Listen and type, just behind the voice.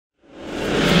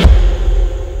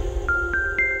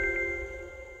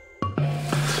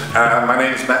My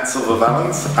name is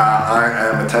Silver-Vallance. I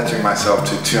am attaching myself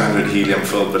to 200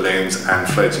 helium-filled balloons and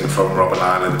floating from Robben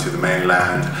Island to the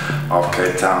mainland of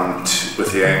Cape Town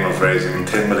with the aim of raising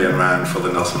 10 million rand for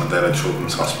the Nelson Mandela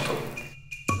Children's Hospital.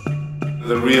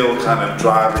 The real kind of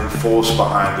driving force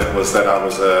behind it was that I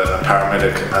was a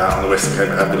paramedic on the Western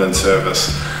Cape Ambulance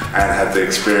Service and had the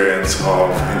experience of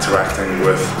interacting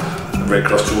with the Red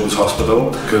Cross Children's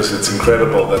Hospital, because it's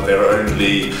incredible that there are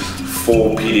only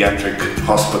 4 pediatric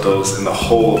hospitals in the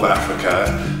whole of Africa.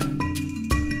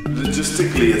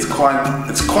 Logistically, it's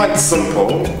quite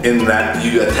simple in that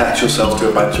you attach yourself to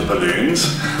a bunch of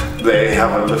balloons. They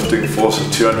have a lifting force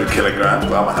of 200 kilograms,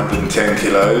 I'm 110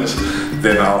 kilos.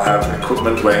 Then I'll have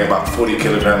equipment weighing about 40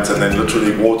 kilograms and then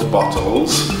literally water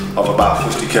bottles of about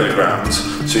 50 kilograms.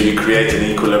 So you create an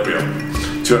equilibrium.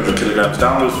 200 kilograms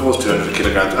downwards force, 200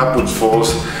 kilograms upwards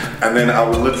force, and then I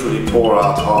will literally pour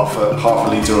out half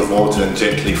a litre of water and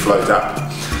gently float up.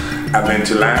 And then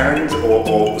to land,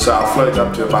 so I'll float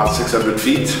up to about 600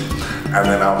 feet, and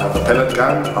then I'll have a pellet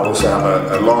gun. I'll also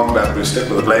have a long bamboo stick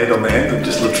with a blade on the end and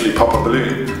just literally pop a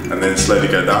balloon and then slowly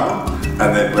go down.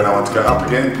 And then when I want to go up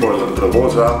again, pour a little bit of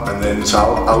water up, and then so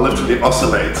I'll literally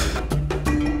oscillate.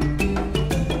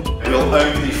 We'll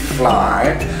only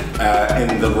fly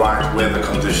in the right weather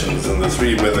conditions, and the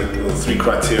three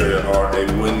criteria are a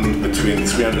wind between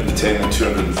 310 and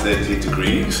 230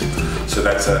 degrees. So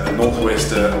that's a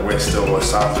northwester, a wester, or a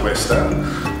southwester.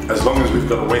 As long as we've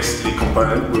got a westerly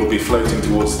component, we'll be floating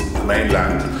towards the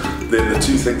mainland. Then the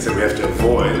two things that we have to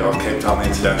avoid are Cape Town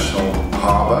International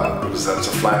Harbour, because that's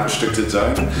a flight restricted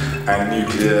zone, and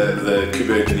the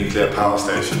Kuberg nuclear power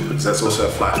station, because that's also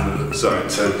a flight zone.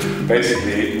 So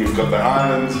basically, we've got the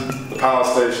island, the power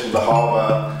station, the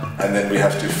harbour, and then we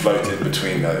have to float in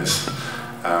between those.